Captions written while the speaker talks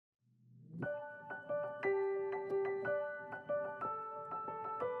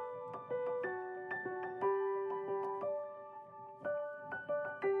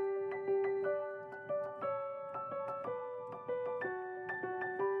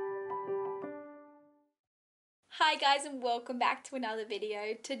Hi guys, and welcome back to another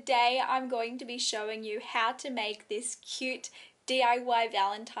video. Today I'm going to be showing you how to make this cute DIY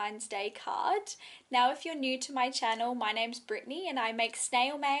Valentine's Day card. Now if you're new to my channel, my name's Brittany and I make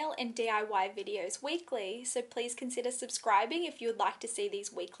snail mail and DIY videos weekly, so please consider subscribing if you would like to see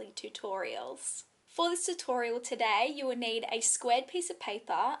these weekly tutorials. For this tutorial today, you will need a squared piece of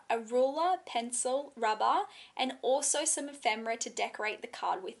paper, a ruler, pencil, rubber, and also some ephemera to decorate the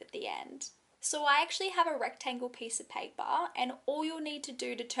card with at the end. So I actually have a rectangle piece of paper, and all you'll need to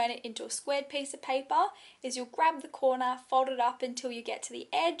do to turn it into a squared piece of paper is you'll grab the corner, fold it up until you get to the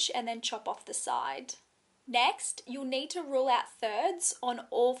edge, and then chop off the side. Next, you'll need to rule out thirds on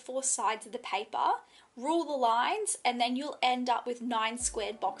all four sides of the paper, rule the lines, and then you'll end up with 9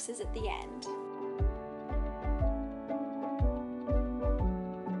 squared boxes at the end.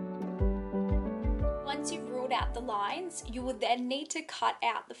 Once you've ruled out the lines, you will then need to cut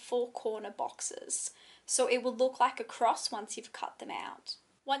out the 4 corner boxes. So it will look like a cross once you've cut them out.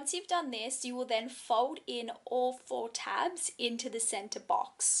 Once you've done this, you will then fold in all 4 tabs into the center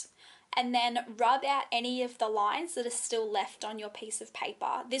box. And then rub out any of the lines that are still left on your piece of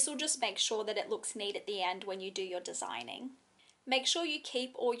paper. This will just make sure that it looks neat at the end when you do your designing. Make sure you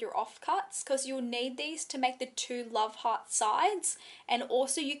keep all your offcuts because you'll need these to make the 2 love heart sides, and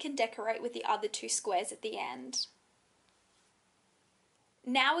also you can decorate with the other 2 squares at the end.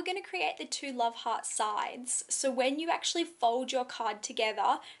 Now we're going to create the 2 love heart sides. So when you actually fold your card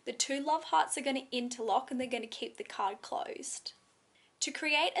together, the 2 love hearts are going to interlock and they're going to keep the card closed. To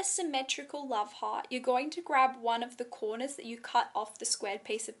create a symmetrical love heart, you're going to grab one of the corners that you cut off the squared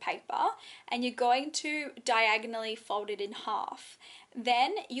piece of paper and you're going to diagonally fold it in half.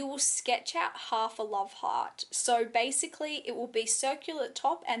 Then you will sketch out half a love heart. So basically it will be circular at the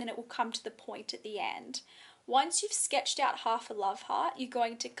top and then it will come to the point at the end. Once you've sketched out half a love heart, you're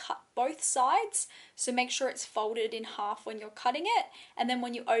going to cut both sides, so make sure it's folded in half when you're cutting it, and then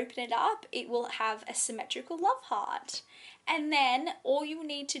when you open it up, it will have a symmetrical love heart. And then all you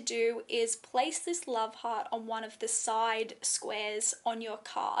need to do is place this love heart on one of the side squares on your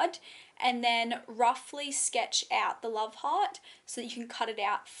card, and then roughly sketch out the love heart so that you can cut it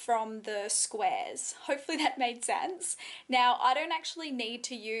out from the squares. Hopefully that made sense. Now, I don't actually need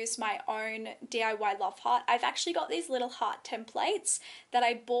to use my own DIY love heart. I've actually got these little heart templates that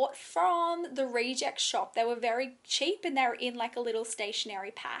I bought from the reject shop. They were very cheap and they were in like a little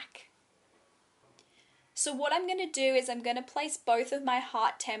stationery pack. So what I'm going to do is I'm going to place both of my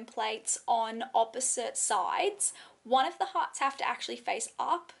heart templates on opposite sides. One of the hearts have to actually face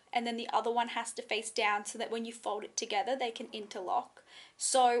up and then the other one has to face down so that when you fold it together they can interlock.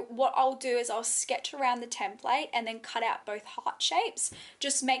 So what I'll do is I'll sketch around the template and then cut out both heart shapes.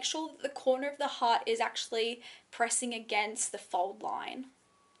 Just make sure that the corner of the heart is actually pressing against the fold line.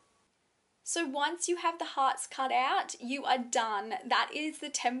 So once you have the hearts cut out, you are done. That is the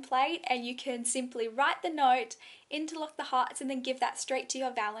template and you can simply write the note, interlock the hearts, and then give that straight to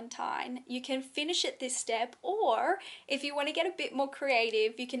your Valentine. You can finish at this step, or if you want to get a bit more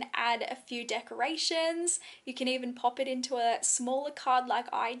creative, you can add a few decorations. You can even pop it into a smaller card like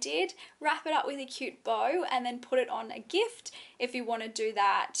I did, wrap it up with a cute bow, and then put it on a gift if you want to do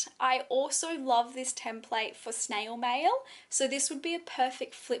that. I also love this template for snail mail, so this would be a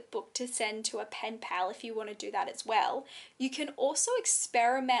perfect flip book to send to a pen pal if you want to do that as well. You can also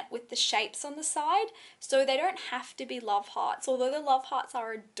experiment with the shapes on the side, so they don't have to be love hearts. Although the love hearts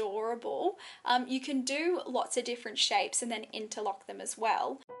are adorable, you can do lots of different shapes and then interlock them as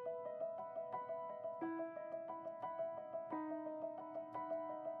well.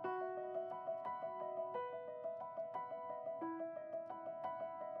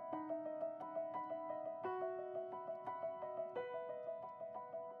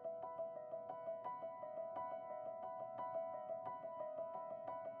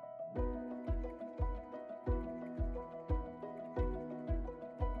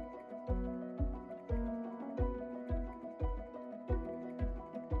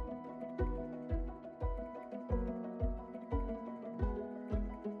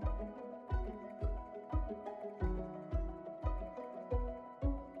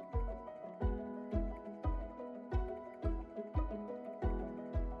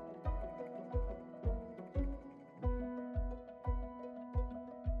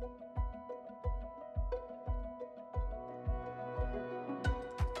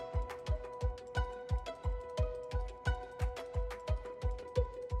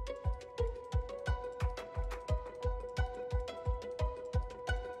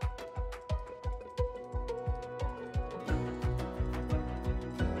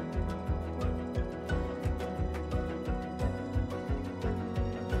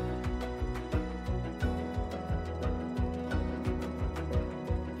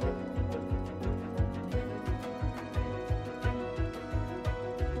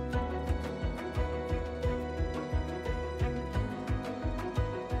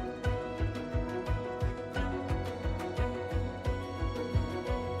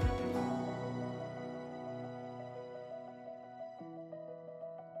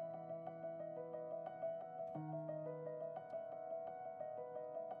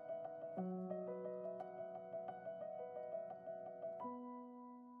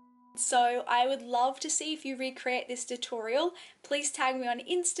 So I would love to see if you recreate this tutorial. Please tag me on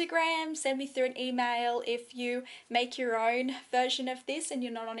Instagram, send me through an email if you make your own version of this and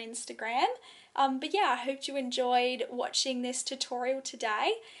you're not on Instagram. But yeah, I hope you enjoyed watching this tutorial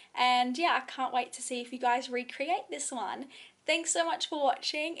today, and yeah, I can't wait to see if you guys recreate this one. Thanks so much for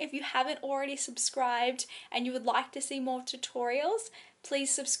watching. If you haven't already subscribed and you would like to see more tutorials,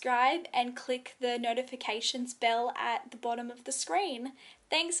 please subscribe and click the notifications bell at the bottom of the screen.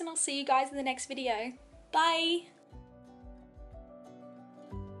 Thanks, and I'll see you guys in the next video. Bye!